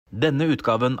Denne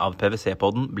utgaven av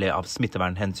PVC-podden ble av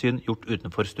smittevernhensyn gjort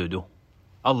utenfor studio.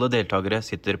 Alle deltakere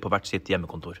sitter på hvert sitt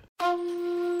hjemmekontor.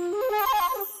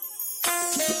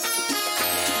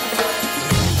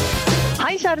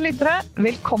 Hei kjære lyttere,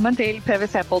 velkommen til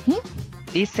PVC-podden.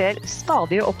 Vi ser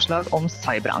stadige oppslag om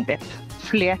cyberangrep.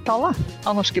 Flertallet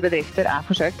av norske bedrifter er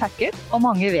forsøkt hacket, og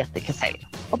mange vet ikke selv.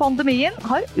 Og pandemien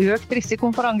har økt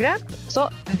risikoen for angrep, så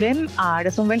hvem er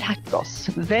det som vil hacke oss?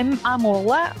 Hvem er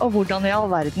målet, og hvordan i all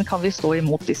verden kan vi stå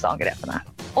imot disse angrepene?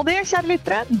 Og det, kjære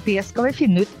lyttere, det skal vi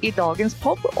finne ut i dagens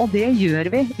podd, og det gjør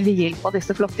vi ved hjelp av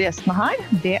disse flotte gjestene her.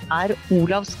 Det er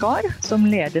Olav Skar, som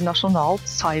leder Nasjonalt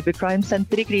Cybercrime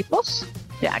Center i Kripos.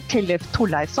 Det er Tellef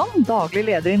Torleifsson, daglig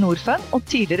leder i Norfund og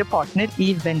tidligere partner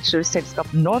i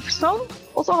venture-selskapet Northzone.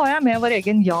 Og så har jeg med vår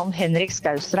egen Jan Henrik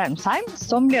Skaus-Reimsheim,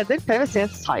 som leder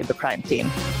PVC's Cybercrime Team.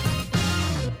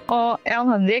 Og Jan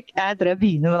Henrik, jeg tror jeg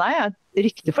begynner med deg.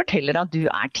 Ryktet forteller at du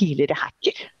er tidligere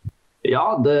hacker. Ja,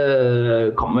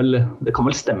 det kan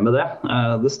vel stemme det.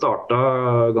 Det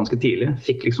startet ganske tidlig.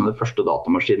 Fikk liksom det første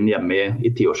datamaskinen hjemme i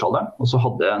 10-årsalderen. Og så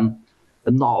hadde jeg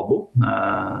en nabo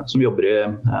som jobber i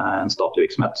en statlig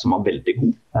virksomhet som var veldig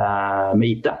god med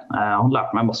IT. Han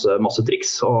lærte meg masse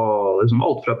triks, og liksom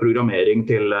alt fra programmering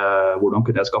til hvordan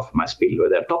kunne jeg skaffe meg spill og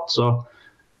i det hele tatt. Så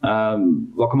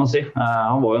hva kan man si?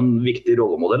 Han var jo en viktig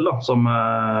rollemodell da, som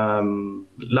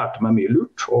lærte meg mye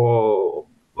lurt, og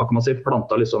hva kan man si,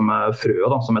 planta liksom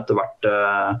frøet da, som etter hvert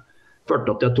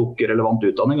følte at jeg tok relevant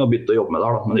utdanning og begynte å jobbe med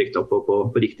det, da, men riktig opp på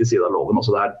riktig side av loven.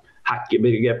 Også det her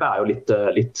hackerbegrepet er jo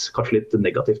kanskje litt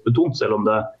negativt betont, selv om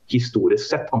det historisk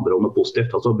sett handler om noe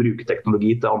positivt, altså å bruke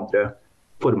teknologi til andre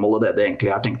formål det egentlig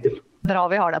er tenkt til. Bra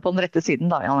vi har deg på den rette siden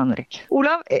da, Jan Henrik.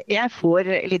 Olav, jeg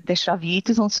får litt déjà vu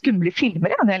til sånne skumle filmer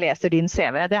når jeg leser din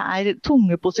CV. Det er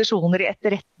tunge posisjoner i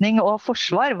etterretning og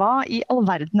forsvar. Hva i all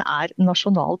verden er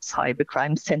Nasjonalt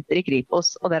Cybercrime Center i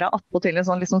Kripos? Og dere har attpåtil en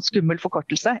sånn litt sånn skummel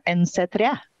forkortelse, NC3.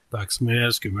 Det er ikke så mye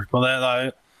skummelt med det.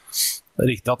 Det er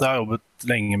riktig at jeg har jobbet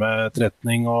lenge med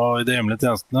etterretning og i de hemmelige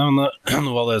tjenestene, men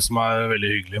noe av det som er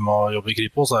veldig hyggelig med å jobbe i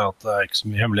Kripos er at det er ikke så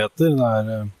mye hemmeligheter. Det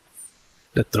er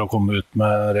lettere å komme ut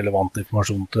med relevant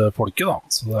informasjon til folket, da.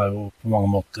 Så det er jo på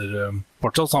mange måter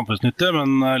fortsatt samfunnsnyttig,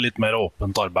 men litt mer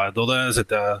åpent arbeid, og det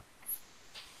setter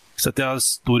jeg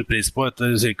stor pris på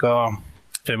etter ca.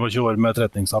 25 år med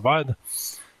etterretningsarbeid.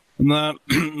 Men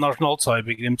Nasjonalt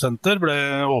Cybercrime Center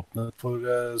ble åpnet for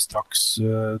straks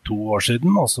 2 år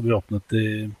siden, altså vi åpnet i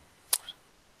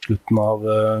slutten av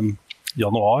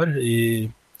januar i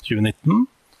 2019,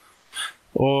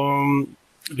 og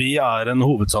vi er en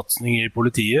hovedsatsning i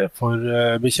politiet for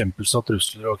bekjempelse av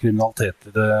trusler og kriminalitet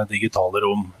i det digitale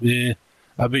rom. Vi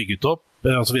er bygget opp,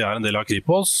 altså vi er en del av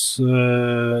Kripos,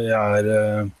 jeg er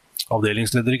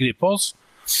avdelingsleder i Kripos,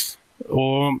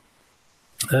 og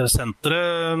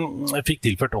senteret fikk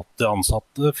tilført 80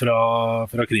 ansatte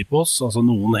fra Kripos, altså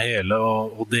noen hele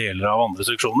og deler av andre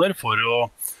seksjoner, for å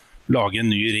lage en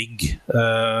ny rigg.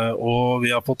 Og vi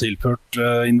har fått tilført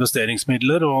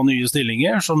investeringsmidler og nye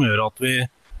stillinger som gjør at vi,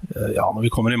 når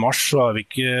vi kommer i mars, så er vi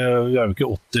jo ikke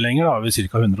 80 lenger, da er vi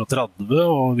ca. 130,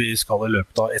 og vi skal i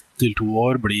løpet av 1 til 2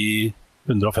 år bli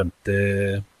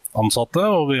 150 ansatte,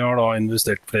 og vi har da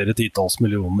investert flere titalls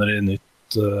millioner i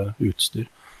nytt utstyr.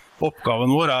 Oppgaven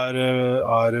vår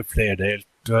er flerdelt.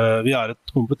 Vi er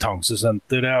et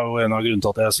kompetansesenter, det er jo en av grunnene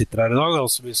til at jeg sitter her i dag.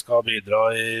 Altså, vi skal bidra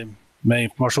med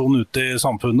informasjon ut i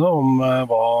samfunnet om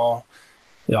hva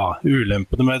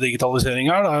ulempene med digitalisering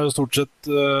er. Det er jo stort sett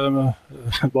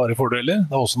bare fordeler. Det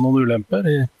er også noen ulemper.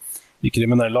 De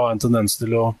kriminelle har en tendens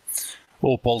til å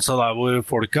oppholde seg der hvor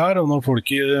folk er, og når folk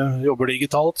jobber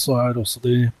digitalt, så er også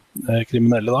de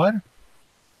kriminelle der.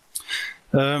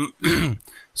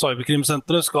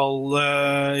 Cyberkrimsenteret skal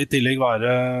i tillegg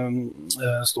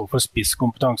stå for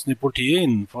spisskompetansen i politiet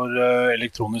innenfor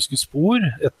elektroniske spor,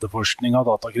 etterforskning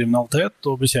av datakriminalitet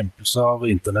og bekjempelse av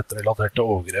internettrelaterte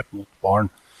overgrep mot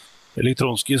barn.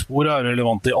 Elektroniske spor er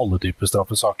relevante i alle typer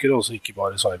straffesaker, også ikke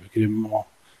bare cyberkrim.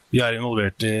 Vi er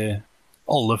involvert i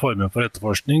alle former for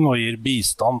etterforskning og gir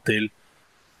bistand til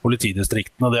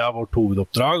politidistriktene. Det er vårt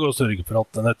hovedoppdrag å sørge for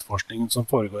at den etterforskningen som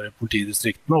foregår i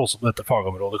politidistriktene, også på dette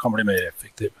fagområdet, kan bli mer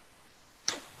effektiv.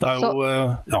 Det er jo,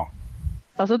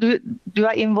 Altså du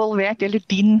er involvert, eller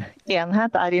din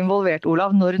enhet er involvert,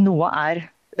 Olav, når noe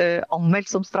er anmeldt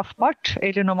som straffbart,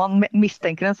 eller når man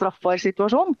mistenker en straffbar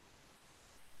situasjon?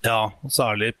 Ja,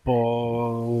 særlig på,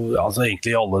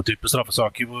 egentlig i alle typer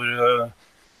straffesaker, hvor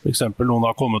for eksempel noen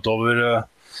har kommet over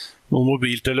noen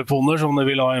mobiltelefoner som de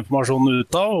vil ha informasjon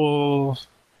ut av, og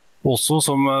også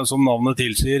som navnet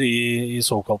tilsier i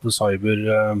såkalte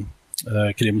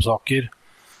cyberkrimsaker.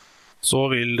 så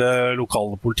vil det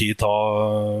lokale politiet ta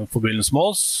forbindelse med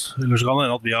oss. Eller så kan det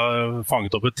hende at vi har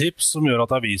fanget opp et tips som gjør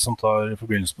at det er vi som tar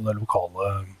forbindelse med det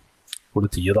lokale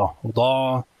politiet. Og da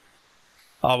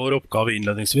er vår oppgave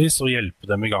innledningsvis å hjelpe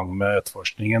dem i gang med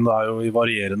etterforskningen. Det er jo i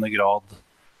varierende grad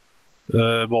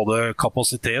både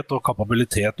kapasitet og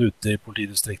kapabilitet ute i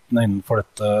politidistriktene innenfor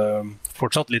dette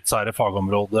fortsatt litt sære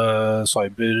fagområdet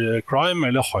cybercrime,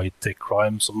 eller high-tech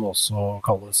crime som det også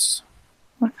kalles.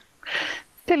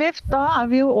 Tellef, da er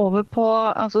vi jo over på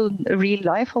real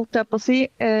life, holdt jeg på å si,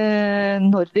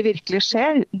 når det virkelig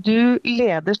skjer. Du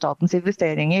leder statens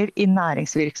investeringer i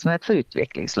næringsvirksomhet for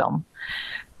utviklingsland.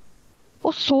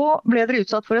 Og så ble dere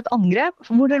utsatt for et angrep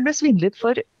hvor dere ble svindlet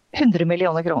for 100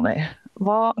 millioner kroner.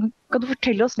 Kan du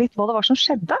fortelle oss litt hva det var som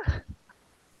skjedde?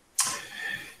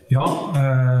 Ja,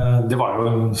 det var jo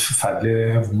en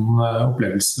forferdelig vond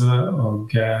opplevelse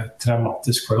og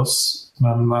traumatisk for oss.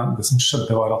 Men det som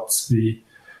skjedde var at vi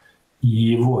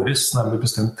i våres, nærmere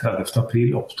bestemt 30.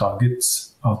 april, oppdaget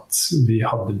at vi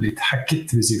hadde blitt hacket.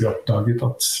 Det vil si vi oppdaget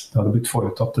at det hadde blitt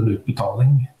foretatt en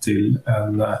utbetaling til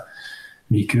en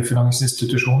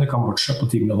mikrofinanseinstitusjon i Kambodsja på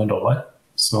 $10 millioner,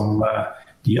 som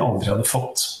de aldri hadde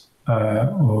fått.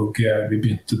 Og vi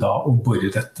begynte da å bore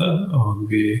dette, og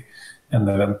vi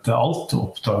endevendte alt og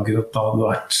oppdaget at det hadde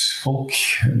vært folk,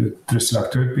 eller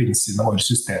trusselaktør, på innsiden av våre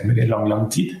systemer i lang, lang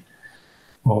tid.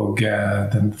 Og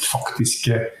den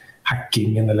faktiske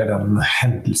hackingen eller den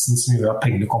hendelsen som gjorde at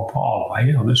pengene kom på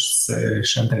avveie, hadde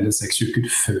skjedd hele 6 uker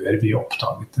før vi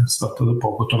oppdaget det. Så det hadde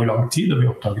pågått over lang tid, og vi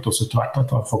oppdaget også etter hvert at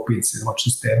det var folk på innsiden av vårt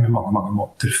system i mange, mange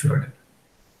måneder før det.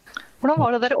 Hvordan var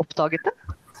det dere oppdaget det?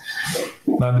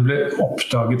 Nei, det ble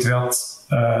oppdaget ved at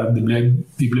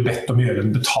vi ble bedt om å gjøre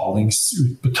en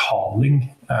betalingsutbetaling,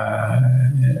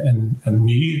 en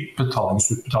ny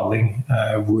betalingsutbetaling,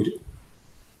 hvor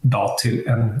da til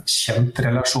en kjent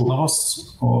relasjon av oss,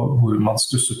 og hvor man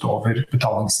stusset over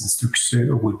betalingsinstrukser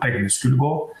og hvor pengene skulle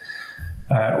gå.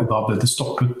 Og da ble det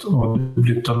stoppet, og det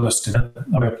begynte å løsne det.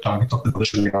 Da vi oppdaget at det hadde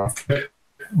skjedd en gang før,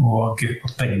 og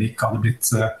at pengene ikke hadde blitt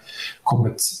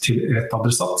kommet til rett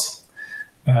adressat.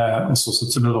 Og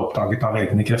så ble det oppdaget av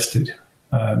egne krefter.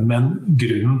 Men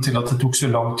grunnen til at det tok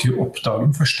så lang tid å oppdage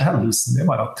den første hendelsen, det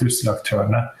var at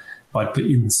trusselaktørene var på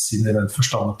innsiden i den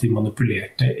forstand at de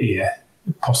manipulerte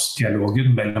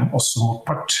postdialogen mellom oss og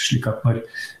motpart, slik at når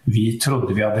vi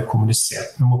trodde vi hadde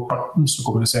kommunisert med motparten, så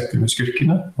kommuniserte vi med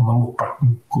skurkene, og når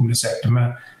motparten kommuniserte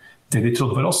med det de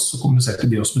trodde var oss, så kommuniserte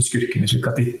de oss med skurkene, slik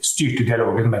at de styrte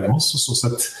dialogen mellom oss, og så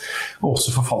sett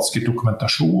også forfalsket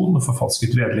dokumentasjon og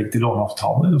forfalsket vedlegg til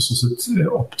låneavtaler, og så sett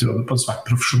opptrådte på en svært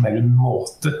profesjonell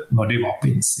måte når de var på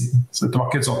innsiden. Så dette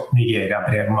var ikke et sånt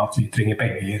Nigeria-brev med at vi trenger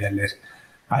penger, eller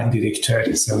en direktør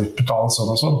skal utbetale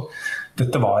sånn og sånn.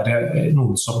 Dette var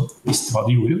noen som visste hva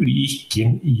de gjorde, hvor de gikk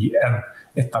inn i en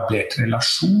etablert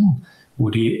relasjon,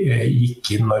 hvor de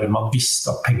gikk inn når man visste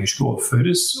at penger skulle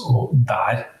overføres, og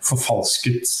der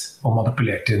forfalsket og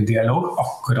manipulerte en dialog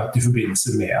akkurat i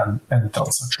forbindelse med en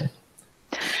transaksjon.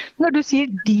 Når du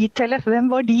sier de, Tellef, hvem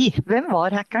var de? Hvem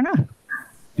var hackerne?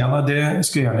 Ja, det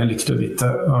skulle jeg gjerne likt å vite,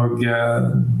 og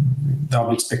det har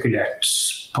blitt spekulert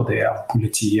på det av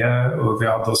politiet, og vi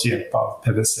hadde også hjelp av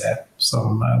PwC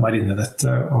som var inne i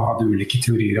dette og hadde ulike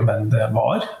teorier om hvem det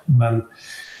var, men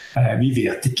vi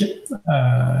vet ikke.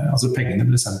 Altså pengene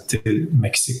ble sendt til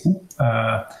Mexico,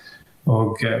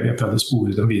 og vi har prøvd å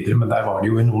spore dem videre, men der var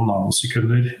det jo i noen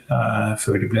nanosekunder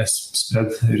før de ble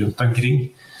spredd rundt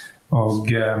omkring. Og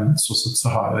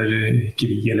så har ikke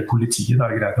vi eller politiet da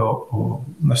greid å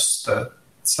nøste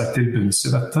seg til bunns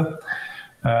i dette.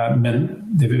 Men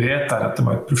det vi vet er at det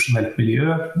var et profesjonelt miljø.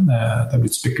 Det har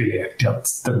blitt spekulert i at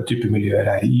denne type miljøer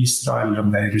er i Israel, eller om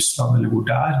det er i Russland, eller hvor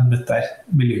det er. Men dette er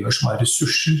miljøer som har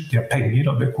ressurser, de har penger,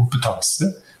 og de har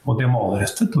kompetanse, og de er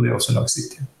målrettet, og de er også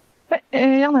langsiktige.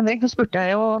 Jan Henrik, nå spurte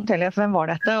jeg jo Tellef hvem var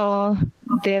dette, og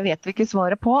det vet vi ikke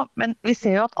svaret på. Men vi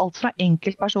ser jo at alt fra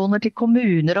enkeltpersoner til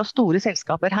kommuner og store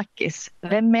selskaper hackes.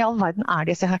 Hvem i all verden er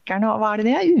disse hackerne, og hva er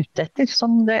det de er ute etter?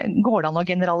 Går det an å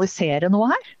generalisere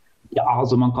noe her? Ja,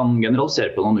 altså man kan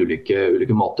generalisere på noen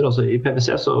ulike måter. Altså, I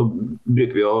PwC så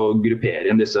bruker vi å gruppere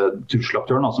inn disse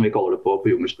trusselaktørene, som vi kaller det på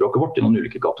jungelspråket vårt, i noen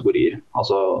ulike kategorier.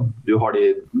 Altså, du har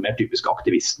de mer typiske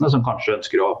aktivistene som kanskje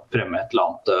ønsker å fremme et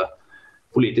eller annet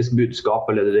politisk budskap,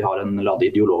 eller de har en eller annen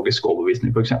ideologisk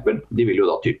overbevisning for eksempel. De vil jo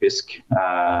da typisk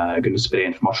kunne spre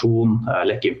informasjon,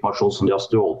 lekke informasjon som de har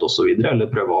stjålet og så videre, eller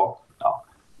prøve å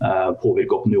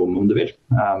påvirke opinionen om du vil.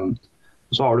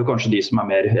 Så har du kanskje de som er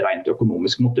mer rent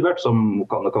økonomisk motivert, det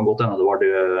kan godt hende det var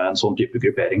en sånn type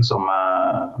gruppering som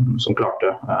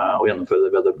klarte å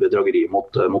gjennomføre bedrageri mot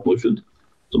Norfund.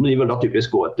 Som de vil da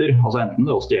typisk gå etter, altså enten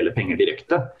det å stjele penger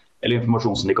direkte, eller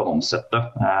informasjon som de kan omsette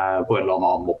på en eller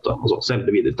annen måte, altså selge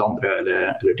det videre til andre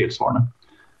eller tilsvarende.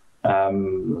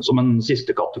 Som en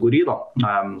siste kategori da,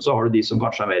 så har du de som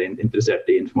kanskje er mer interessert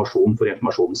i informasjon for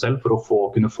informasjonen selv, for å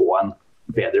kunne få en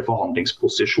bedre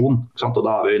forhandlingsposisjon. Ikke sant? Og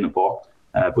da er vi inne på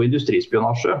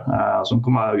industrispionasje, som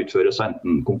kan utføres av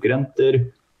enten konkurrenter,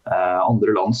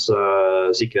 andre lands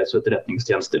sikkerhets- og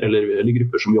etterretningstjenester, eller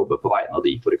grupper som jobber på vegne av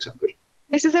de, for eksempel.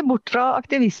 Hvis vi ser bort fra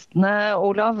aktivistene,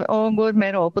 Olav, og går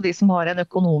mer over på de som har en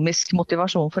økonomisk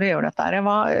motivasjon for å gjøre dette,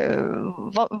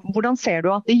 hvordan ser du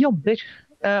at de jobber,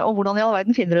 og hvordan i all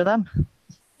verden finner du dem?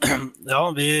 Ja,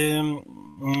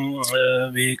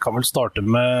 vi kan vel starte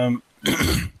med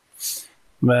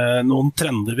noen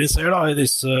trender vi ser da, i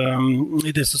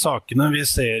disse sakene. Vi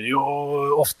ser jo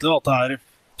ofte at det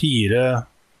 4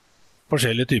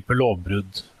 forskjellige typer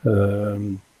lovbrudd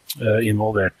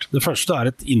involvert. Det første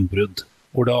et innbrudd,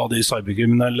 hvor da de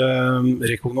cyberkriminelle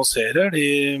rekognoserer.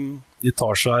 De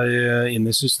tar seg inn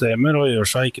i systemer og gjør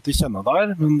seg ikke til kjenne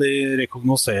der, men de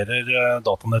rekognoserer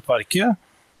datanettverket,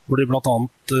 hvor de blant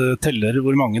annet teller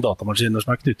hvor mange datamaskiner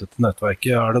som knyttet til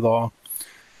nettverket.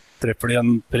 Treffer de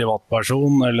en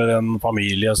privatperson eller en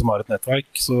familie som har et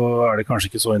nettverk, så det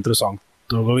kanskje ikke så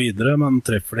interessant å gå videre, men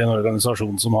treffer de en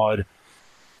organisasjon som har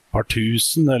par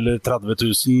tusen eller 30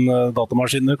 000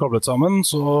 datamaskiner koblet sammen,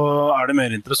 så det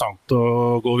mer interessant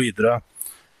å gå videre.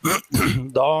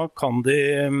 Da kan de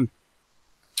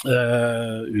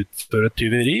utføre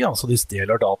tyveri, altså de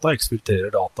stjeler data,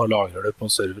 eksfiltrerer data og lagrer det på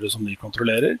servere som de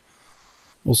kontrollerer.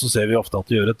 Og så ser vi ofte at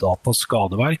de gjør et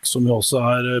dataskadeverk, som jo også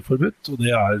forbudt, og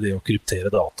det det å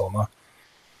kryptere dataene.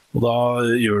 Og da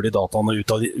gjør de dataene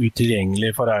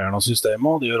utilgjengelig for eierne av systemet,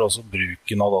 og de gjør også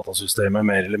bruken av datasystemet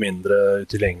mer eller mindre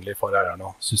utilgjengelig for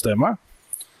eierne av systemet.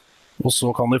 Og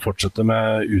så kan de fortsette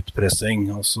med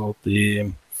utpressing, altså at de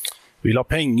vil ha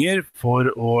penger for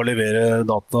å levere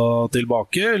data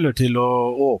tilbake, eller til å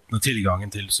åpne tilgangen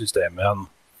til systemet igjen.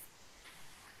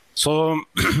 Så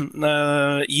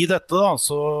i dette da,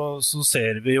 så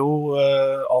ser vi jo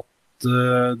at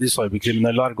de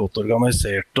cyberkriminelle godt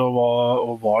organisert,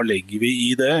 og hva legger vi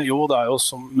i det? Jo, det jo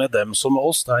som med dem som med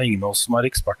oss, det ingen av oss som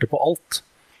eksperter på alt.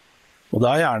 Og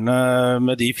det gjerne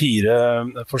med de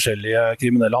 4 forskjellige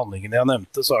kriminelle handlingene jeg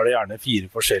nevnte, så det gjerne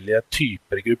 4 forskjellige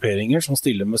typer grupperinger som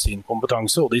stiller med sin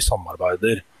kompetanse, og de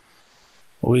samarbeider.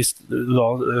 Og hvis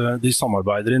de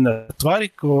samarbeider i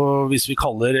nettverk, og hvis vi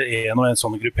kaller en og en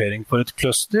sånn gruppering for et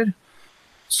cluster,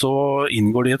 så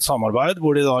inngår de et samarbeid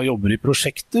hvor de da jobber i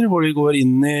prosjekter, hvor de går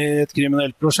inn i et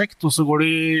kriminelt prosjekt, og så går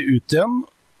de ut igjen,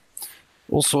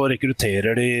 og så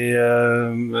rekrutterer de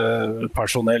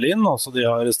personell inn, altså de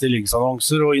har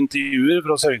stillingsannonser og intervjuer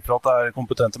for å sørge for at det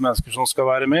kompetente mennesker som skal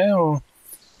være med, og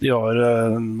de har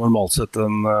normalt sett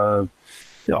en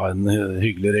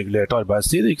hyggelig regulert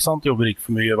arbeidstid, ikke sant? Jobber ikke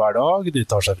for mye hver dag, de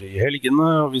tar seg fri i helgene,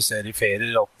 og vi ser i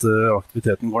ferier at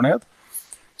aktiviteten går ned.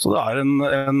 Så det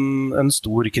en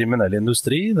stor kriminell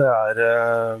industri. Det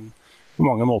på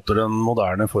mange måter den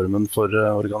moderne formen for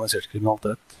organisert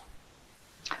kriminalitet.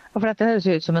 For dette høres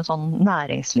ut som en sånn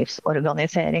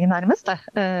næringslivsorganisering nærmest.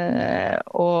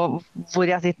 Og hvor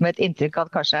jeg sitter med et inntrykk av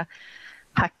at kanskje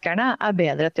hackerne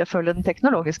bedre til å følge den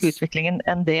teknologiske utviklingen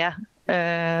enn det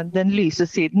den lyse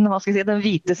siden, den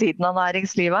hvite siden av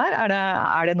næringslivet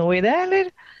det noe i det, eller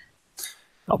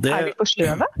vi for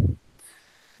sløve?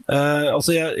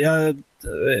 Altså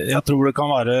jeg tror det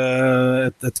kan være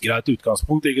et greit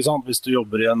utgangspunkt, ikke sant? Hvis du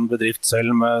jobber i en bedrift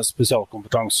selv med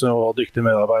spesialkompetanse og dyktige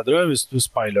medarbeidere, hvis du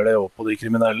speiler det opp på de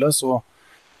kriminelle,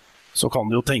 så kan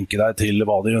du jo tenke deg til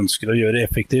hva de ønsker å gjøre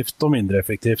effektivt og mindre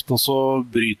effektivt, og så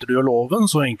bryter du jo loven,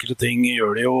 så enkelte ting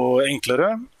gjør de jo enklere.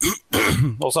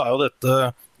 Og så jo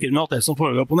dette kriminalitet som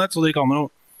foregår på nett, så de kan jo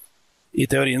i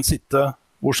teorien sitte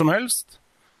hvor som helst.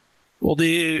 Og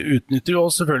de utnytter jo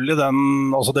selvfølgelig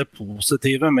det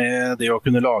positive med det å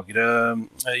kunne lagre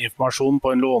informasjon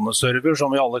på en låneserver, som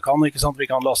vi alle kan, ikke sant? Vi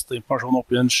kan laste informasjon opp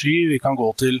i en sky, vi kan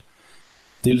gå til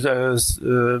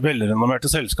velrenommerte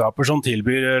selskaper som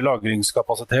tilbyr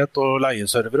lagringskapasitet og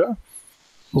leieservere.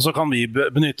 Og så kan vi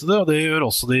benytte det, og det gjør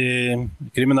også de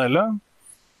kriminelle.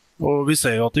 Og vi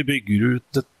ser jo at de bygger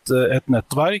ut et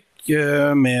nettverk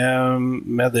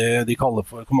med det de kaller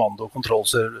for kommando- og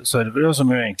kontrollservere, som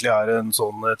jo egentlig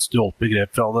et stjålet begrep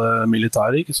fra det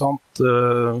militære, ikke sant?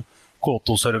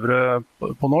 K2-servere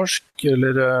på norsk,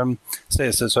 eller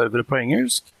CC-servere på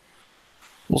engelsk.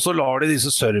 Og så lar de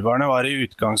disse serverne være i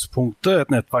utgangspunktet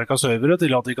et nettverk av servere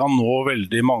til at de kan nå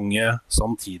veldig mange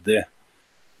samtidig.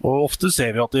 Og ofte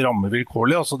ser vi at de rammer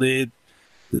vilkårlig, altså de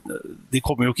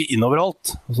kommer jo ikke inn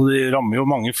overalt. Altså de rammer jo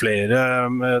mange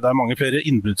flere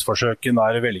innbruddsforsøk enn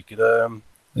vellykkede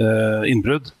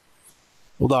innbrudd.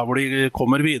 Og der hvor de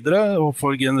kommer videre og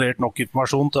får generert nok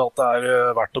informasjon til at det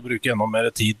verdt å bruke enda mer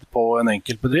tid på en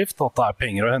enkelt bedrift, at det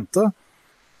penger å hente,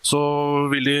 så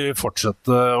vil de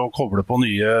fortsette å koble på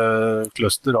nye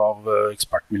cluster av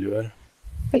ekspertmiljøer.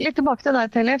 Litt tilbake til deg,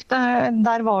 Tellef.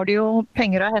 Der var det jo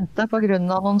penger å hente på grunn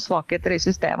av noen svakheter i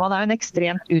systemet. Det en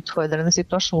ekstremt utfordrende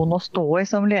situasjon å stå i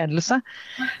som ledelse.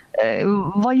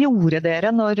 Hva gjorde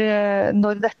dere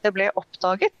når dette ble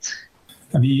oppdaget?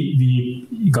 Vi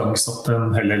igangsatte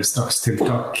en hel del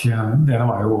strakstiltak. Det ene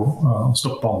var jo å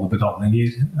stoppe alle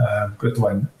betalinger. Det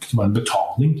var en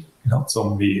betaling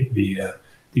som de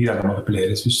greide å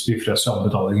manipuleres hvis vi frøs alle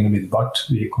betalingene umiddelbart.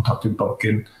 Vi kontaktet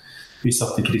banken, vi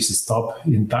satte krisestab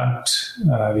internt,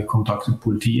 vi kontaktet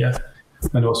politiet.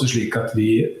 Men det var også slik at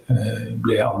vi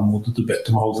ble anmodet og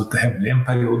bedt om å holde dette hemmelig en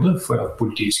periode for at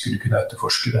politiet skulle kunne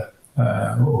etterforske det.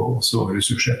 Og også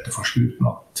ressurser etterforske uten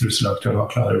at trusselaktører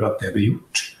var klar over at det ble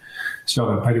gjort. Så vi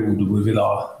hadde en periode hvor vi da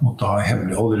måtte ha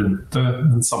hemmelighold rundt det,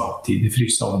 men samtidig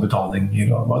fryse alle betalinger.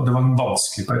 Det var en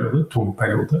vanskelig periode, tung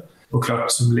periode. Og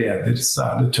klart som leder så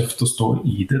det tøft å stå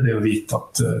i det å vite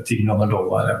at 10 millioner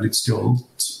dollar blitt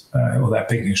stjålet, og det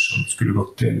penger som skulle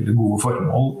gått til gode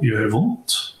formål, gjør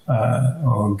vondt.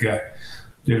 Og det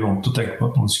gjør vondt å tenke på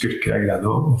at noen skurker greid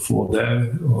å få det,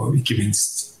 og ikke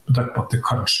minst med tanke på at det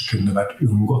kanskje kunne vært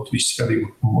unngått hvis vi hadde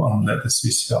gjort noe annerledes,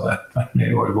 hvis vi hadde vært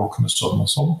mer årvåkne sånn og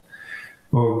sånn.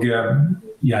 Og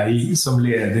jeg som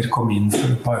leder kom inn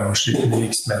for et par år siden i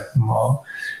virksomheten, og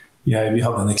vi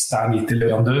hadde en ekstern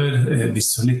IT-leverandør,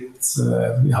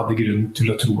 vi hadde grunn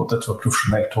til å tro at dette var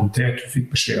profesjonelt håndtert, vi fikk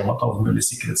beskjed om at alle mulige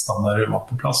sikkerhetsstandarder var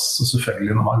på plass, og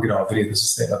selvfølgelig når man graver i det så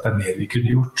ser vi at det mer vi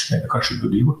kunne gjort, mer vi kanskje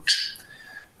burde gjort.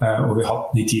 Og vi har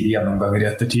hatt 9 gjennomganger i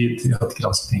ettertid, vi har hatt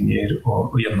granskninger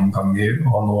og gjennomganger,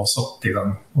 og nå satt i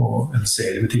gang en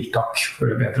serie med tiltak for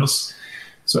å bedre oss.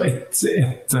 Så et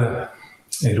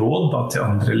råd da, til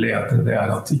andre ledere, det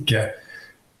at ikke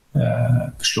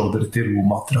slå dere til ro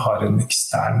med at dere har en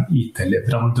ekstern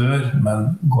IT-leverandør,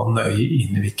 men gå nøye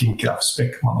inn i hvilken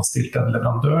kravspekk man har stilt den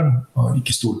leverandøren, og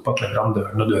ikke stole på at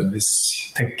leverandøren nødvendigvis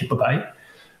tenker på deg.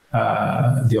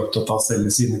 De opptatt av å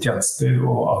selge sine tjenester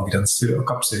og avgrenser og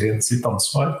kapsler inn sitt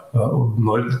ansvar. Og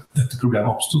når dette problemet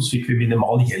oppstod, så fikk vi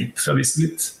minimal hjelp fra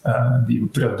Vislit. De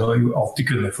prøvde å gjøre alt de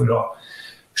kunne for å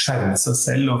skjerme seg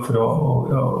selv og for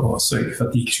å sørge for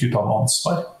at de ikke skulle ta noe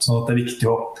ansvar. Så det viktig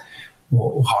å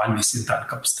ha en viss intern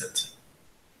kapasitet.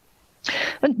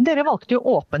 Men dere valgte jo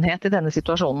åpenhet i denne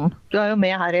situasjonen. Du jo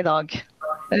med her i dag.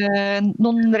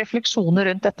 Noen refleksjoner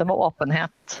rundt dette med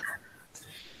åpenhet?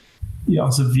 Ja,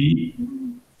 altså vi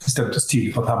bestemte oss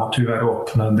tidlig for at her måtte vi være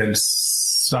åpne. Dels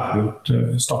så vi jo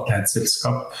et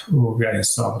statlighetsselskap, og vi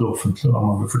eies av det offentlige, og da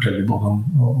må vi fortelle både om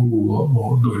gode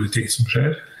og dårlige ting som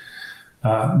skjer.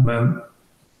 Men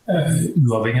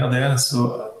uavhengig av det, så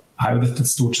jo dette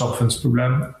et stort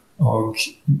samfunnsproblem, og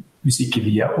hvis ikke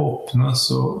vi åpne,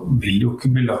 så vil det jo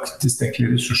ikke bli lagt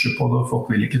tilstrekkelige ressurser på det, og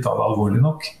folk vil ikke ta det alvorlig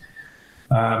nok.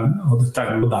 Og dette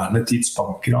en moderne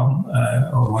tidsbankran,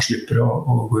 og man slipper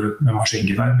å gå ut med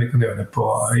maskingevær. Vi kan gjøre det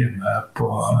hjemme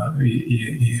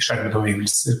i skjermede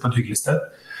omgivelser på et hyggelig sted.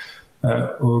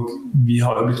 Og vi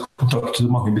har jo blitt kontaktet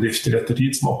med mange bedrifter i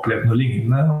ettertid som har opplevd noe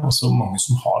lignende, og så mange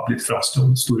som har blitt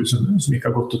frastående store summer, som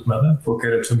ikke har gått ut med det. Folk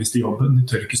redd for å miste jobben, de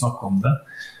tør ikke snakke om det.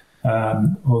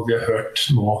 Og vi har hørt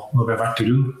nå, når vi har vært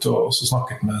rundt og også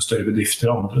snakket med større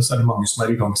bedrifter og andre, så det mange som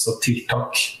har igangsatt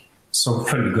tiltak som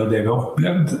følge av det vi har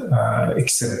opplevd.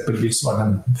 Eksempelvis var det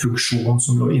en funksjon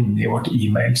som lå inne i vårt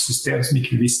e-mailsystem som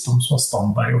ikke vi visste om, som var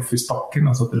standard i Office-pakken.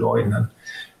 Altså at det lå inne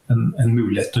en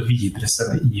mulighet til å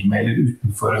videresende e-mailer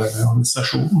utenfor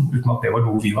organisasjonen, uten at det var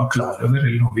noe vi var klar over,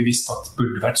 eller noe vi visste at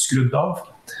burde vært skrudd av.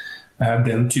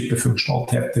 Den type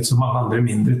funksjonaliteter som mange andre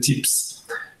mindre tips.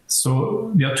 Så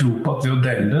vi har tro på at ved å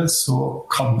dele så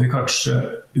kan vi kanskje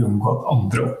unngå at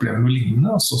andre opplever noe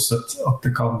lignende, og så sett at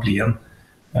det kan bli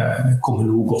kommer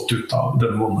noe godt ut av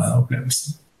denne vonde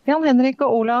opplevelsen. Jan Henrik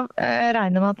og Olav,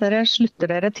 regner med at dere slutter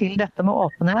dere til dette med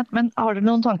åpenhet, men har dere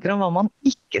noen tanker om hva man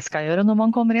ikke skal gjøre når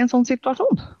man kommer i en sånn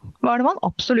situasjon? Hva det man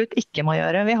absolutt ikke må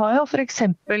gjøre? Vi har jo for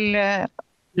eksempel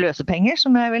løsepenger,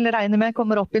 som jeg vil regne med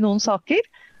kommer opp i noen saker.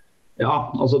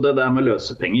 Ja, altså det der med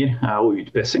løsepenger og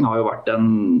utpressing har jo vært en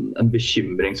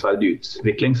bekymringsverdig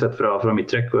utvikling sett fra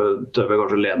mitt trekk, og tør jeg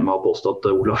kanskje lene meg å påstå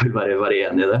at Olav vil være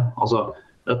enig i det. Altså,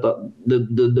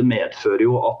 det medfører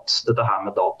jo at dette her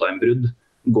med datainnbrudd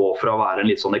går fra å være en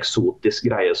litt sånn eksotisk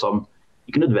greie som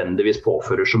ikke nødvendigvis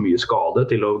påfører så mye skade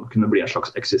til å kunne bli en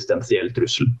slags eksistensiell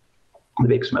trussel.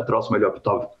 Det virksomheter som i løpet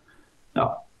av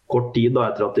kort tid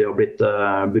etter at de har blitt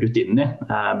brutt inn i,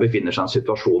 befinner seg i en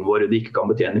situasjon hvor de ikke kan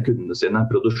betjene kundene sine,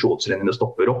 produksjonslinjene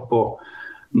stopper opp, og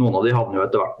noen av de havner jo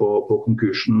etter hvert på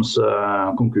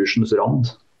konkursens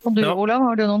rand. Og du, Olav,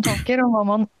 har du noen tanker om hva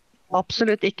man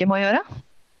absolutt ikke må gjøre?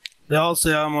 Ja,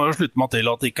 så jeg må jo slutte meg til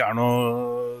at det ikke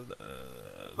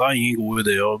det er ingen god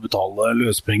idé å betale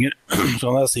løsepenger. Så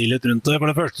kan jeg si litt rundt det. For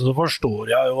det første så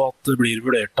forstår jeg jo at det blir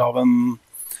vurdert av en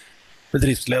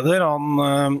bedriftsleder.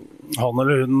 Han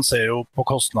eller hun ser jo på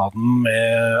kostnaden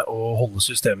med å holde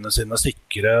systemene sine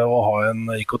sikre og ha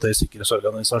en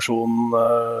IKT-sikkerhetsorganisasjon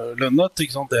lønnet.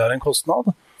 Ikke sant? Det er en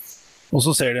kostnad. Og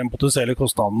så ser de den potensielle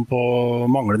kostnaden på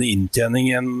manglende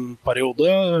inntjening i en periode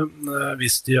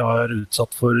hvis de er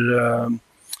utsatt for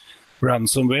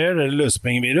ransomware eller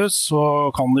løsepengevirus, så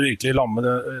kan det virkelig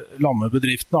lamme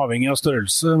bedriften avhengig av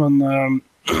størrelse. Men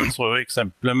så jo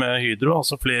eksempelet med Hydro,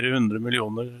 altså flere 100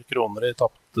 millioner kroner i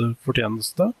tapt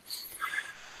fortjeneste.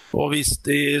 Og hvis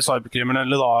de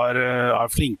cyberkriminelle da er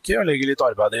flinke og legger litt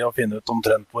arbeid i å finne ut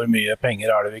omtrent hvor mye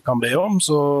penger er det vi kan be om,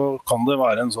 så kan det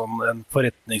være en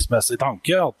forretningsmessig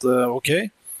tanke at ok,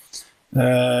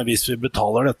 hvis vi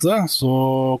betaler dette, så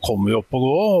kommer vi opp og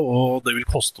gå, og det vil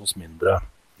koste oss mindre.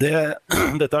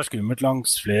 Dette er skummelt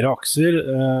langs flere akser.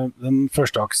 Den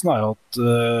første aksen er jo at,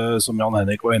 som Jan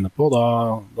Henrik var inne på,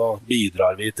 da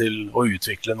bidrar vi til å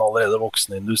utvikle en allerede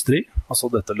voksende industri.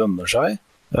 Altså dette lønner seg.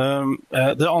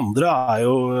 Det andre er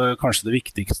jo kanskje det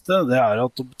viktigste. Det er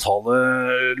at å betale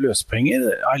løsepenger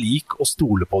er lik å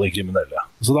stole på de kriminelle.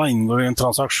 Så da inngår en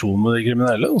transaksjon med de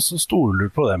kriminelle, og så stoler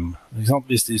du på dem. Ikke sant?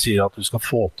 Hvis de sier at du skal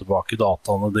få tilbake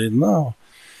dataene dine, og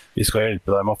vi skal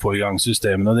hjelpe deg med å få i gang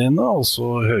systemene dine, og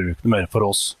så hører du ikke noe mer for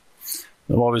oss.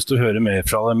 Hva hvis du hører mer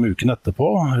fra dem uken etterpå,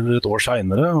 eller et år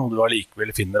senere, og du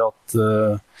allikevel finner at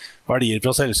verdier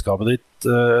fra selskapet ditt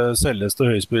selges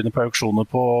til høyestbydende på auksjoner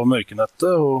på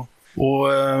mørkenettet, og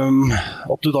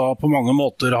at du da på mange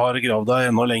måter har gravd deg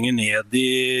enda lenger ned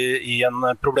i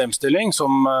en problemstilling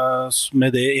som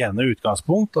med det ene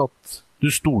utgangspunkt at du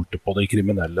stolte på de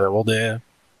kriminelle, og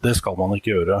det skal man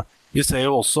ikke gjøre. Vi ser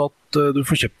jo også at du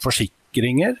får kjøpt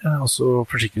forsikringer, altså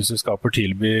forsikringsselskaper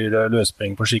tilbyr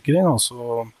løsepengeforsikring,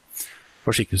 altså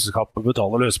forsikringsselskaper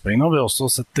betaler løsepengene, og vi har også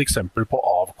sett eksempel på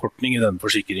avkortning i den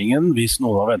forsikringen hvis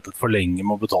noen har ventet for lenge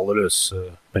med å betale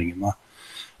løsepengene.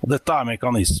 Og dette er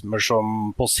mekanismer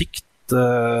som på sikt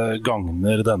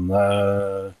gagner denne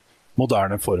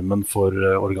moderne formen for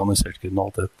organisert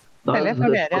kriminalitet.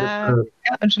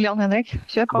 Unnskyld, Jan Henrik,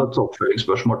 kjør på. Et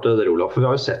oppfølgingsspørsmål til dere, Olav. For vi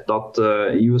har jo sett at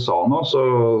i USA nå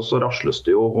så rasles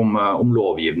det jo om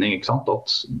lovgivning, ikke sant? At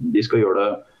de skal gjøre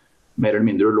det mer eller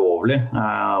mindre ulovlig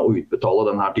å utbetale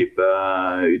denne type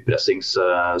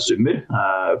utpressingssummer,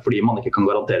 fordi man ikke kan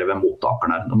garantere hvem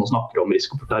mottakerne er. Når man snakker om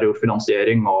risiko for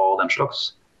terrorfinansiering og den slags,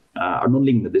 er det noen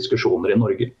lignende diskusjoner i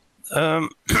Norge?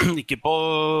 Ikke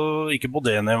på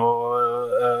det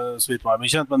nivået, så vidt meg er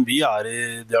bekjent, men vi er i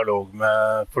dialog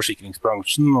med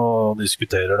forsikringsbransjen og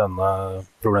diskuterer denne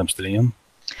problemstillingen.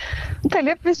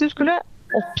 Tellef, hvis du skulle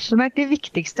oppsummert de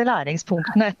viktigste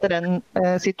læringspunktene etter den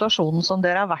situasjonen som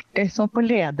dere har vært i, som på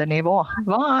ledernivå,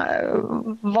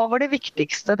 hva var det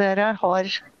viktigste dere har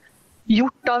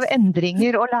gjort av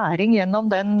endringer og læring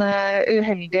gjennom den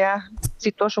uheldige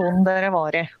situasjonen dere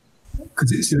var i?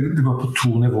 Det går på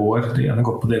 2 nivåer. Det ene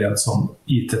går på det rent sånn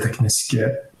IT-tekniske,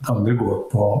 det andre går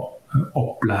på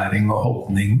opplæring og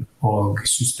holdning og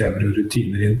systemer og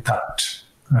rutiner internt.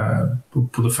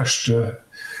 På det første,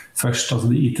 altså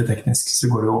det IT-tekniske,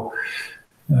 så går det jo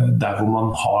der hvor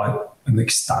man har en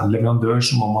ekstern leverandør,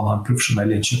 så må man ha en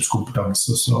profesjonell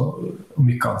innkjøpskompetanse, så om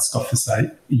ikke kan skaffe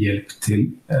seg hjelp til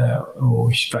å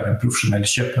være en profesjonell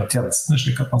kjøper av tjenestene,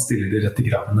 slik at man stiller de rette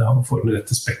kravene og får den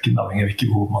rette spekken avhengig av hvilke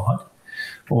behov man har.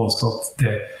 Og også at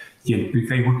det hjelper ikke.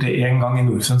 Vi har gjort det en gang i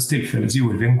Norfunds tilfelle, så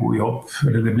gjorde vi en god jobb,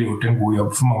 eller det ble gjort en god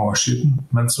jobb for mange år siden,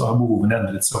 men så har behovene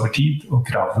endret seg over tid, og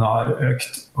kravene har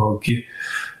økt, og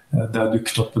det har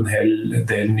dukket opp en hel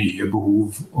del nye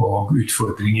behov og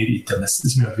utfordringer i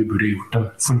IT-nestet som gjør at vi burde gjort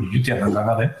en fornyet gjennomgang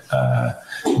av det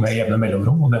med jevne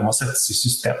mellomrom, og det må settes i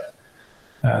system.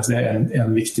 Så det er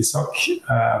en viktig sak.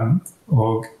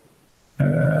 Og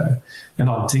en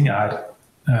annen ting er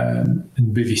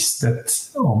en bevissthet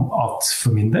om at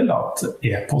for min del at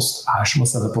e-post er som å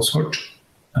sende postkort.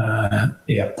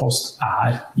 E-post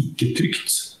er ikke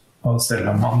trygt. Og selv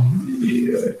om man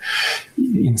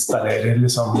installerer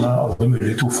alle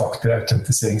mulige tofaktor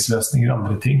autentiseringsløsninger og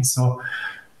andre ting, så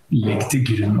legg til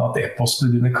grunn at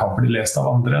e-postene dine kan bli lest av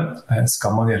andre.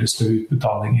 Skal man gjøre større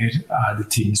utbetalinger, er det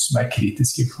ting som er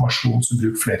kritisk informasjon, så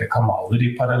bruk flere kanaler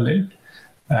i parallell.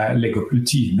 Legg opp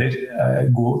rutiner,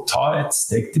 ta et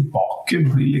steg tilbake,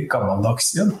 bli litt gammeldags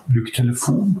igjen, bruk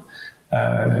telefon.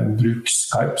 Bruk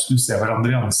Skype, så du ser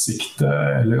hverandre i ansiktet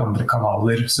eller andre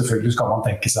kanaler. Selvfølgelig skal man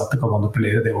tenke seg at det kan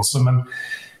manipulere det også, men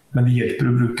det hjelper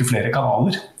å bruke flere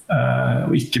kanaler.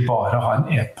 Og ikke bare ha en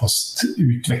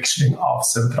e-postutveksling av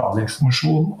sentral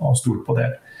informasjon og stole på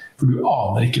det. For du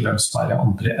aner ikke hvem som i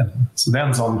andre enden. Så det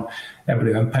en sånn, jeg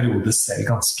ble en periode selv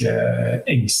ganske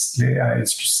engstelig. Jeg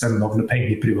skulle sende over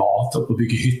penger privat og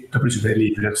bygge hytte, og plutselig ble jeg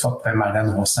livredd for at hvem det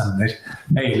nå sender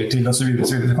mailer til, og så videre.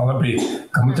 Det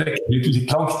kan jo trekke litt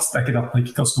langt. Det ikke at man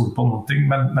ikke kan stole på noen ting,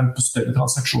 men på større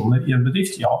transaksjoner i en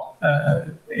bedrift, ja,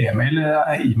 e-mail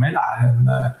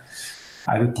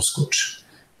et postkort.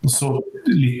 Og så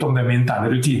litt om det med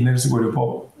interne rutiner, så går det på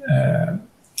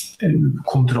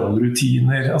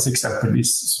kontrollrutiner. Altså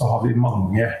eksempelvis så har vi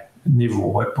mange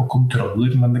nivåer på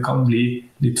kontroller, men det kan bli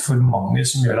litt for mange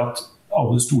som gjør at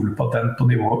alle stoler på at den på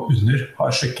nivået under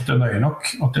har sjekket det nøye nok,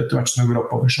 og at etter hvert som det går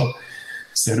oppover, så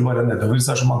ser du bare nedover,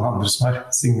 så det så mange andre som har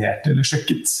signert eller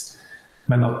sjekket.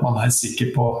 Men at man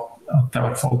sikker på at det i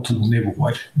hvert fall 2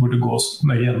 nivåer hvor det går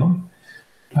nøye gjennom,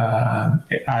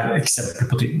 eksempler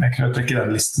på ting. Jeg kan jo trekke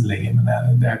den listen lenger, men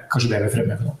det kanskje det vi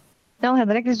fremhever nå. Jan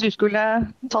Henrik, hvis du skulle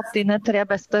tatt dine 3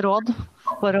 beste råd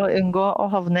for å unngå å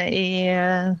havne i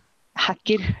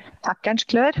hackerens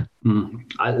klør?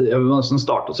 Jeg vil nesten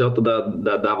starte å si at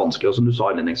det vanskelig, og som du sa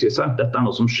innledningsvis. Dette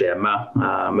noe som skjer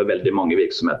med veldig mange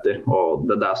virksomheter, og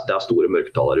det store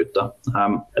mørketall der ute.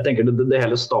 Jeg tenker det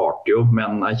hele starter jo med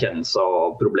en erkjennelse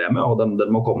av problemet, og den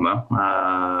må komme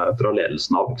fra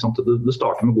ledelsen av. Ikke sant? Det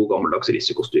starter med god gammeldags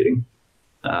risikostyring.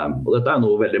 Og dette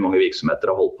noe veldig mange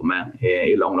virksomheter har holdt på med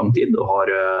i lang tid, og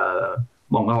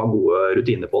mange har gode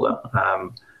rutiner på det.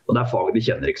 Og det faget de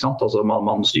kjenner, ikke sant? Altså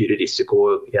man styrer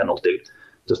risiko i henhold til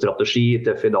strategi,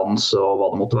 til finans og hva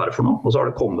det måtte være for noe. Og så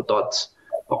har det kommet av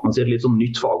et litt sånn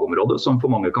nytt fagområde som for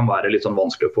mange kan være litt sånn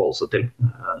vanskelig å forholde seg til.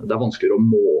 Det vanskeligere å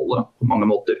måle på mange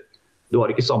måter. Du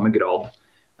har ikke i samme grad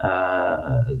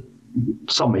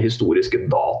samme historiske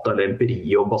data eller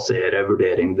empiri å basere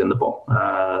vurderingene dine på,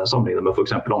 sammenlignet med for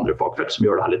eksempel andre fagfelt som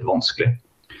gjør det her litt vanskelig.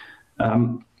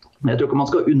 Jeg tror ikke man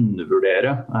skal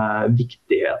undervurdere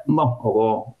viktigheten av å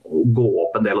gå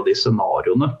opp en del av de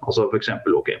scenarioene. Altså for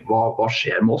eksempel, hva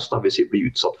skjer med oss da hvis vi blir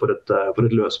utsatt for et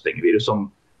løsepengevirus som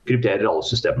krypterer alle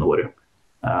systemene våre?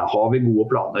 Har vi gode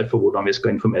planer for hvordan vi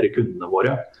skal informere kundene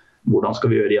våre? Hvordan skal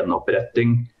vi gjøre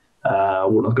gjenoppretting?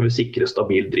 Hvordan skal vi sikre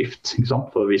stabil drift, ikke sant?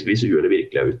 For hvis uhellet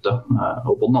virkelig ute.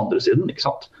 Og på den andre siden, ikke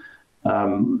sant?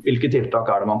 Hvilke tiltak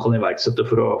det man kan iverksette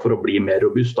for å bli mer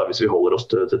robust da, hvis vi holder oss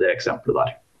til det eksempelet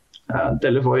der?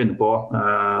 Tellef var inne på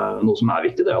noe som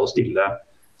viktig, det å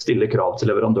stille krav til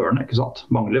leverandørene, ikke sant?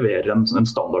 Mange leverer en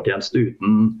standardtjeneste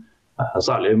uten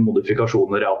særlig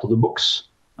modifikasjoner out of the box.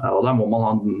 Og der må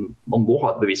man må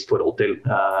ha et bevisst forhold til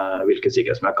hvilke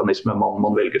sikkerhetsmekanismer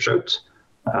man velger seg ut.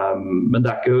 Men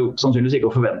det sannsynligvis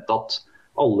ikke å forvente at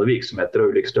alle virksomheter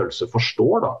av ulik størrelse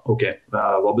forstår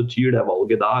hva betyr det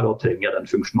valget der, og trenger den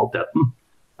funksjonaliteten.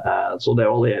 Så det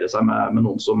å alliere seg med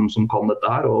noen som kan dette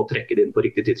her, og trekke det inn på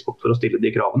riktig tidspunkt for å stille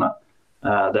de kravene,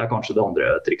 det kanskje det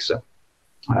andre trikset.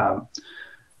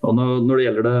 Og når det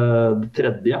gjelder det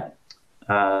tredje,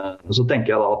 så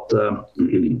tenker jeg da at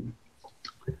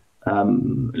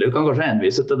vi kan kanskje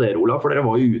henvise til dere, Olav, for dere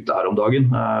var jo ute her om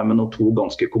dagen med 2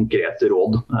 ganske konkrete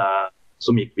råd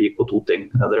som gikk på 2 ting.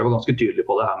 Dere var ganske tydelige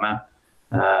på det her med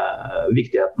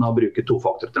viktigheten av å bruke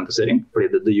 2-faktorautentisering, fordi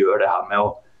det gjør det her med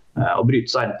å bryte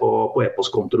seg inn på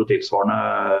e-postkontoer og tilsvarende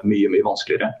mye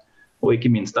vanskeligere. Og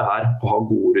ikke minst det her, å ha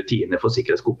gode rutiner for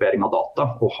sikkerhetskopiering av data,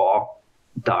 og ha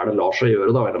der det lar seg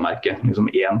gjøre, da vel å merke, liksom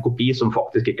en kopi som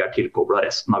faktisk ikke tilkoblet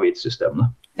resten av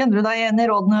IT-systemene. Kjenner du deg igjen i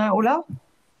rådene, Olav?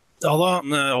 Ja da,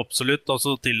 absolutt.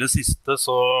 Altså, til det siste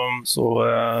så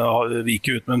vi gikk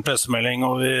ut med en pressemelding,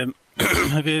 og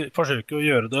vi forsøker å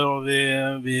gjøre det, og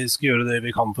vi skal gjøre det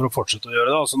vi kan for å fortsette å gjøre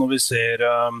det. Altså, når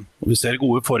vi ser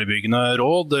gode forebyggende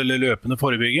råd eller løpende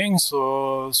forebygging,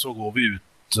 så går vi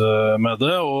ut med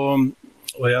det.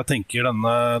 Og jeg tenker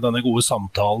denne gode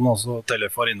samtalen, altså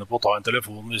Tellef var inne på å ta en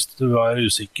telefon hvis du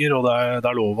usikker, og det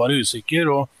er lov å være usikker.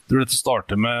 Og jeg tror dette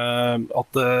starter med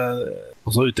at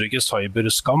uttrykket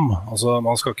cyberskam. Altså,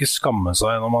 man skal ikke skamme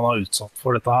seg når man er utsatt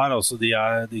for dette her. Altså, de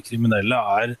kriminelle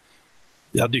er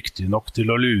dyktige nok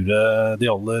til å lure de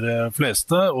aller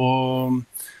fleste, og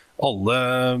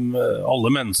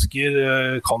alle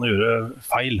mennesker kan gjøre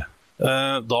feil.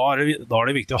 Da er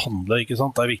det viktig å handle, ikke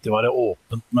sant? Det er viktig å være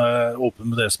åpen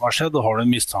med det som har skjedd, og har du en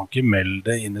mistanke, meld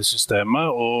det inn i systemet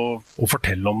og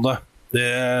fortell om det.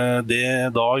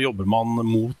 Da jobber man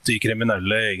mot de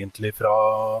kriminelle egentlig fra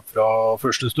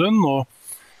første stund,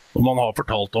 Når man har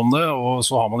fortalt om det, og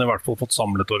så har man i hvert fall fått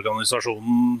samlet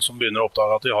organisasjonen som begynner å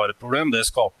oppdage at vi har et problem. Det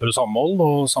skaper samhold,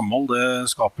 og samhold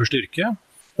det skaper styrke.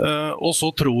 Og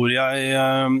så tror jeg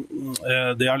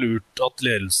det lurt at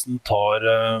ledelsen tar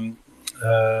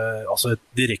altså et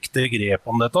direkte grep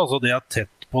om dette. Altså det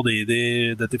tett på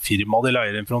dette firmaet de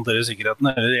leier inn for å håndtere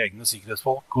sikkerheten, eller egne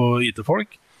sikkerhetsfolk og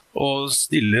IT-folk. Og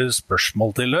stiller spørsmål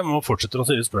til dem, og fortsetter å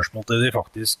stille spørsmål til de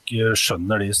faktisk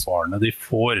skjønner de svarene de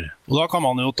får. Og da kan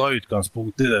man jo ta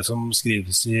utgangspunkt i det som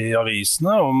skrives i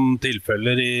avisene om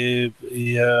tilfeller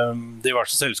i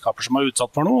diverse selskaper som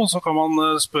utsatt for noe, og så kan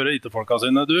man spørre IT-folka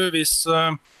sine, hvis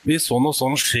sånn og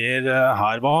sånn skjer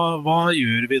her, hva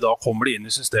gjør vi da? Kommer de inn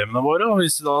i systemene våre? Og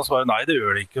hvis de da svarer nei, det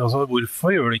gjør de ikke, altså,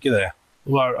 hvorfor gjør de ikke det?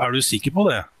 Og er du sikker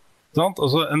på det?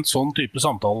 Altså, en sånn type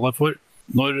samtale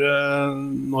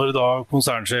når da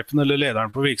konsernsjefen eller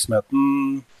lederen på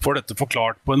virksomheten får dette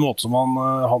forklart på en måte som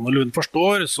han eller hun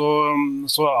forstår, så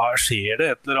skjer det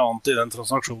et eller annet i den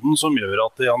transaksjonen som gjør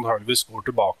at de antageligvis går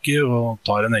tilbake og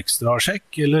tar en ekstra sjekk,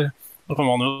 eller da kan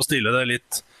man jo stille det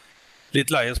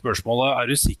litt leie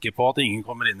spørsmålet, du sikker på at ingen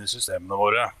kommer inn i systemene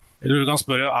våre? Eller du kan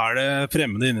spørre, det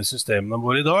fremmede inn i systemene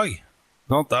våre i dag?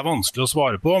 Det vanskelig å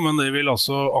svare på, men det vil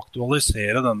altså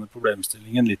aktualisere denne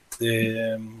problemstillingen litt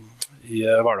i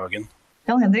hverdagen.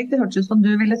 Jan Henrik, det hørtes ut som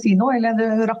du ville si noe, eller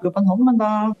du rakk opp en hånd, men da...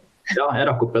 Ja, jeg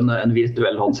rakk opp en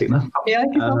virtuell hånd, Signe. Ja,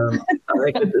 ikke sant?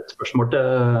 Det egentlig et spørsmål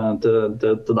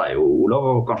til deg, Olav,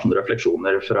 og kanskje noen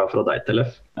refleksjoner fra deg til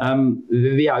F.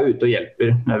 Vi jo ute og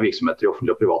hjelper virksomheter i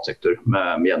offentlig og privat sektor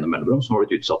med jevne mellomrom som har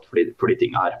blitt utsatt for de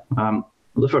tingene her.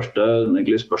 Det første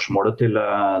spørsmålet til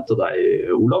deg,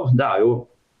 Olav, det jo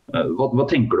hva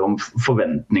tenker du om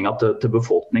forventninger til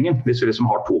befolkningen, hvis vi liksom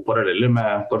har to paralleller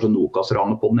med kanskje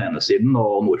Nokas-ranet på den ene siden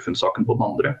og Norfund-saken på den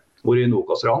andre? Hvor i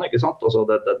Nokas-ranet, ikke sant? Altså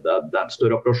det en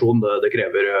større operasjon, det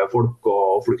krever folk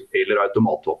og fluktbiler,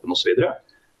 automatvåpen og så videre.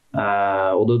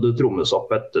 Og det trommes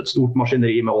opp et stort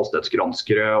maskineri med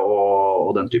åstedsgranskere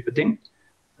og den type ting.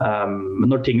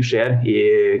 Men når ting skjer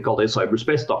kall det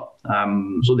cyberspace da,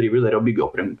 så driver dere og bygger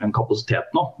opp en kapasitet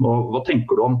nå. Og hva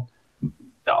tenker du om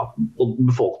og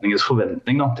befolkningens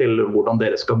forventning til hvordan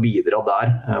dere skal bidra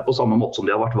der, på samme måte som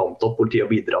de har vært vant til at politiet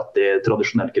har bidratt i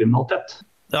tradisjonell kriminalitet?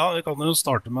 Ja, vi kan jo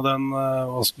starte med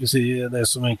det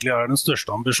som egentlig den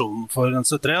største ambisjonen for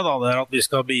NC3. Det at vi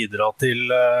skal bidra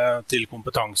til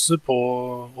kompetanse på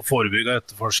å forebygge,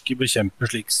 etterforske, bekjempe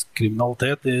slik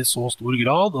kriminalitet i så stor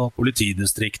grad at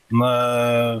politidistriktene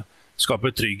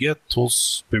skaper trygghet hos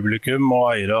publikum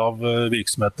og eiere av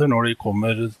virksomheter når de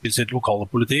kommer til sitt lokale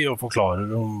politi og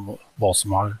forklarer om hva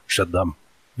som har skjedd dem.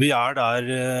 Vi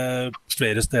der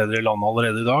flere steder i landet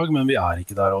allerede i dag, men vi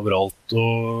ikke der overalt.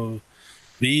 Og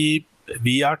vi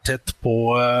tett på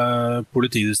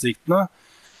politidistriktene.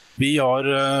 Vi har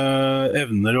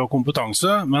evner og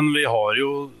kompetanse, men vi har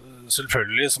jo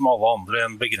selvfølgelig som alle andre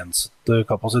en begrenset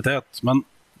kapasitet. Men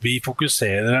vi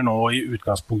fokuserer nå i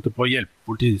utgangspunktet på å hjelpe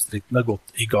politidistriktene godt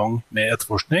i gang med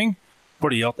etterforskning,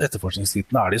 fordi at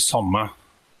etterforskningsdistriktene de samme.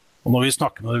 Og når vi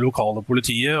snakker med det lokale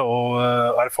politiet og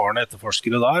erfarne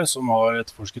etterforskere der, som har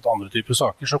etterforsket andre typer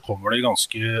saker, så kommer de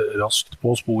ganske raskt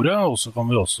på sporet, og så kan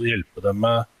vi også hjelpe dem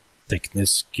med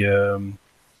teknisk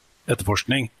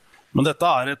etterforskning. Men dette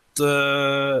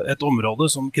et område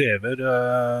som krever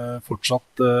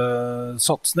fortsatt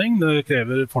satsing, det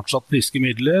krever fortsatt friske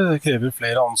midler, det krever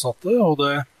flere ansatte, og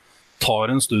det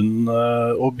tar en stund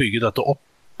å bygge dette opp.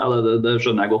 Ja, det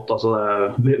skjønner jeg godt. Altså,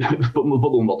 på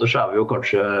noen måter så vi jo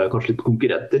kanskje litt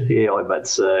konkurrenter i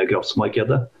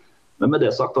arbeidskraftsmarkedet. Men med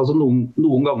det sagt, altså, noen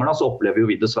ganger da, så opplever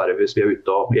jo vi dessverre, hvis vi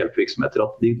ute og hjelper virksomheter,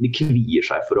 at de kvier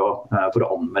seg for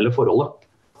å anmelde forholdet.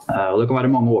 Og det kan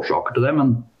være mange årsaker til det,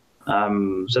 men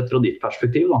sett fra ditt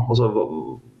perspektiv, da, altså,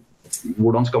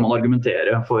 hvordan skal man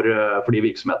argumentere for de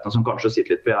virksomhetene som kanskje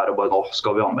sitter litt på her og bare, nå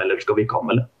skal vi anmelde eller skal vi ikke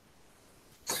anmelde?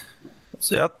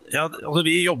 Altså,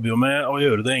 vi jobber jo med å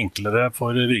gjøre det enklere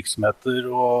for virksomheter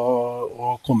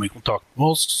å komme i kontakt med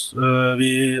oss.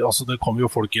 Det kommer jo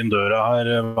folk inn døra her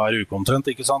hver uke omtrent,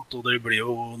 ikke sant? Og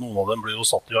noen av dem blir jo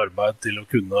satt i arbeid til å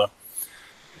kunne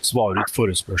svare ut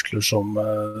forespørsler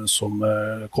som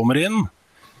kommer inn.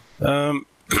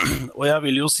 Og jeg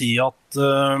vil jo si at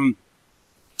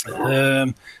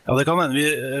det kan hende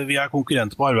vi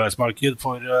konkurrenter på arbeidsmarked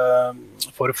for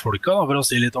folka, da, for å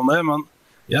si litt om det, men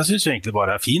jeg synes egentlig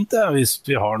bare fint hvis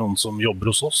vi har noen som jobber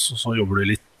hos oss, og så jobber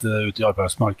de litt ute i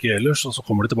arbeidsmarkedet ellers, og så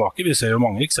kommer de tilbake. Vi ser jo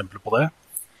mange eksempler på det.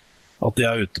 At de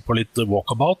ute på litt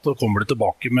walkabout, og kommer de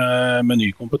tilbake med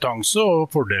ny kompetanse,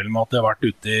 og fordelen med at de har vært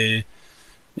ute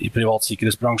i privat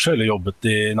sikkerhetsbransje eller jobbet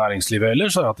i næringslivet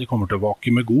ellers, er at de kommer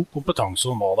tilbake med god kompetanse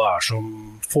om hva det som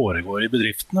foregår i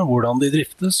bedriftene, hvordan de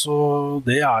driftes, og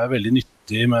det veldig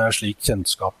nyttig med slik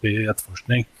kjennskap i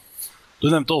etterforskning. Du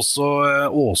nevnte også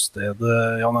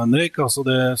åstedet, Jan Henrik, altså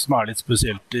det som litt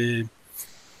spesielt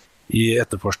i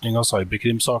etterforskning av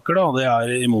cyberkrimsaker, da. Det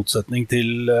i motsetning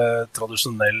til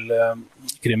tradisjonell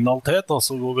kriminalitet,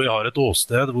 altså hvor vi har et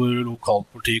åsted hvor lokalt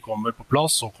politi kommer på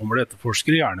plass, så kommer det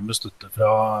etterforskere, gjerne med støtte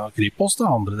fra Kripos, da,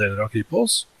 andre deler av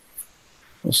Kripos.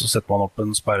 Og så setter man opp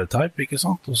en sperreteip, ikke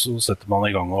sant? Og så setter man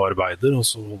i gang og arbeider, og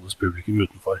så holdes publikum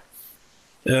utenfor.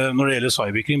 Når det gjelder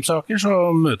cyberkrimsaker, så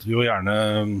møter vi jo gjerne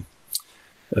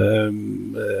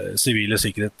sivile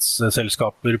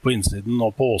sikkerhetsselskaper på innsiden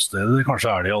og på åstedet.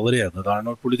 Kanskje de allerede der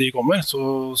når politiet kommer,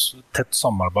 så tett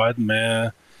samarbeid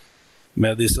med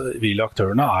de sivile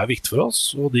aktørene viktig for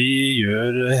oss, og de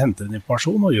henter inn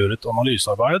informasjon og gjør et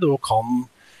analysearbeid og kan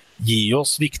gi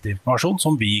oss viktig informasjon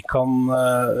som vi kan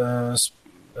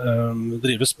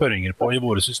drive spørringer på i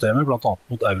våre systemer, blant annet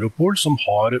mot Europol, som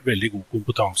har veldig god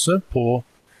kompetanse på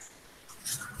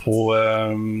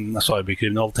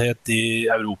cyberkriminalitet i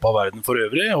Europa og verden for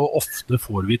øvrig, og ofte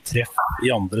får vi treff i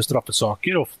andre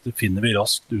straffesaker, ofte finner vi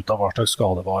raskt ut av hva slags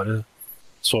skadevare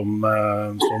som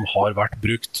har vært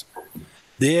brukt.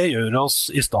 Det gjør oss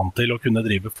i stand til å kunne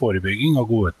drive forebygging og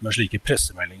gå ut med slike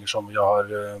pressemeldinger som vi har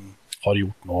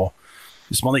gjort nå.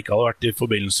 Hvis man ikke hadde vært i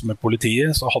forbindelse med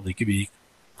politiet, så hadde ikke vi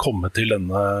kommet til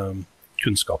denne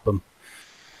kunnskapen.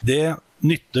 Det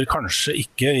nytter kanskje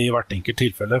ikke i hvert enkelt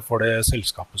tilfelle for det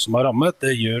selskapet som har rammet.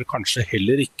 Det gjør kanskje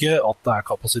heller ikke at det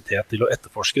kapasitet til å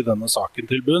etterforske denne saken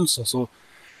til bunns. Altså,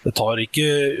 det tar ikke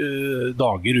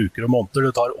dager, uker og måneder,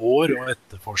 det tar år å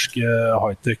etterforske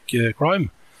high-tech crime.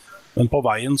 Men på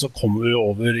veien så kommer vi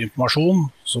over informasjon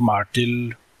som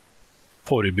til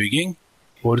forebygging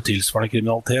for tilsvarende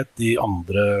kriminalitet i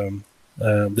andre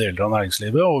deler av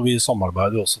næringslivet, og vi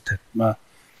samarbeider også tett med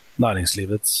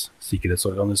næringslivets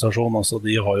sikkerhetsorganisasjon. Altså,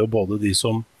 de har jo både de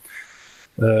som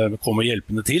kommer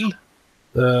hjelpende til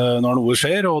når noe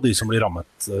skjer, og de som blir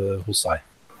rammet hos seg.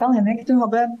 Jan Henrik, du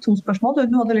hadde 2 spørsmål.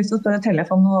 Du hadde lyst til å spørre Tellef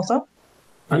om noe også?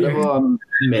 Det var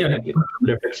mer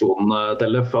refleksjon,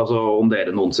 Tellef. Altså, om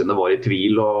dere noensinne var i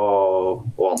tvil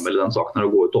og anmelde den saken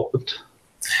og gå ut åpent?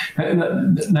 Nei,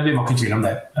 vi var ikke i tvil om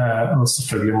det. Og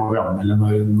selvfølgelig må vi anmelde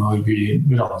når vi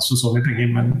ranes for så mye penger,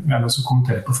 men jeg vil også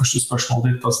kommentere på første spørsmål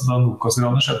ditt. Altså, da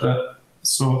Nokas-ranet skjedde,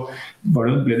 så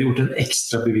ble det gjort en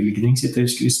ekstra bevilgning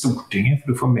i Stortinget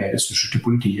for å få mer ressurser til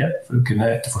politiet, for å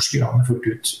kunne etterforske ranet fullt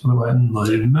ut. Og det var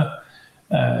enorme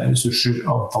ressurser,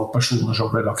 antall personer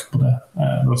som ble lagt på det.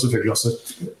 Det var selvfølgelig også et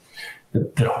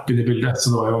drap i det bildet, så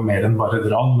det var jo mer enn bare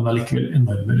et ran, men allikevel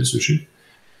enorme ressurser.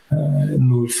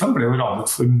 Norfund ble jo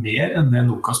ranet for mer enn det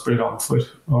Nokas ble ranet for.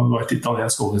 Og det var et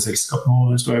italiensk oljeselskap nå,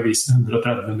 det står i avisen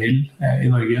 130 mil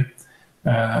i Norge.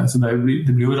 Så det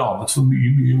blir jo ranet for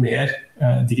mye mer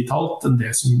digitalt enn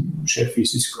det som skjer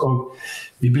fysisk. Og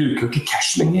vi bruker jo ikke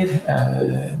cash lenger.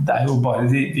 Det jo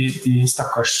bare de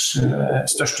stakkars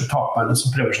største taperne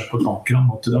som prøver seg på et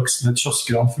bankran nå til dags. Et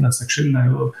kioskran for den saks skyld det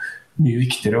jo mye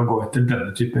viktigere å gå etter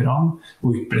denne type ran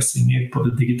og utpressinger på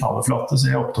det digitale flate, så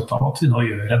jeg opptatt av at vi nå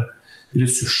gjør en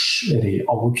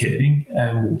ressursreallokering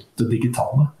mot det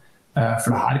digitale. For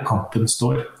det her kampen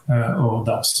står, og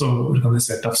det også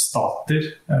organisert av stater,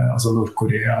 altså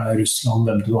Nord-Korea, Russland,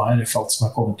 hvem det nå alt som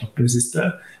har kommet opp i det siste,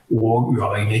 og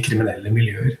uavhengige kriminelle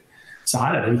miljøer. Så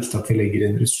her det viktig at vi legger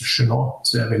inn ressurser nå,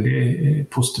 så jeg veldig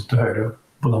positivt å høre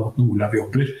på den måten Olav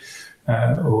jobber.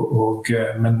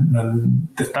 Men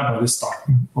dette bare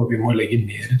starten, og vi må legge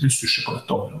mer ressurser på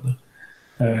dette området.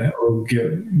 Og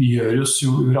vi gjør oss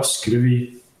jo raskere,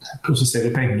 vi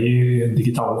prosesserer penger,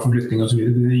 digitale forflytninger og så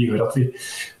videre. Det gjør at vi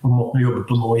på måten vi jobber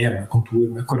på nå hjemmekontor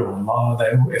med korona,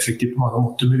 det jo effektivt på mange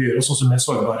måter, men vi gjør oss også mer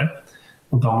sårbare.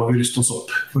 Og da må vi ruste oss opp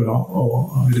for å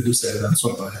redusere den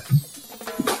sårbarheten.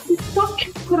 Takk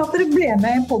for at dere ble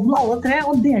med i podden alle 3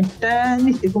 og delte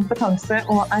nyttig kompetanse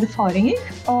og erfaringer.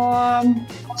 Og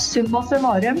summa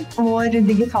summarum, vår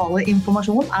digitale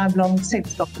informasjon blant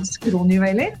selskapets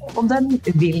kronjuveler, og den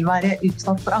vil være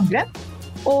utsatt for angrep.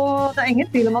 Og det ingen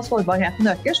tvil om at sårbarheten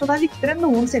øker, så det viktigere enn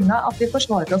noensinne at vi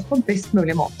forsvarer oss på best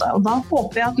mulig måte. Og da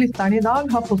håper jeg at lytterne i dag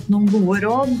har fått noen gode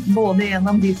råd, både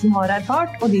gjennom de som har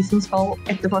erfart, og de som skal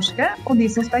etterforske, og de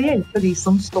som skal hjelpe de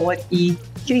som står i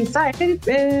krisa, eller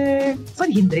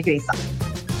forhindre krisa.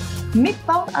 Mitt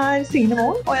navn Signe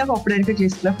Moen, og jeg håper dere fikk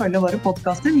lyst til å følge våre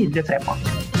podcaster videre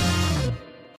fremover.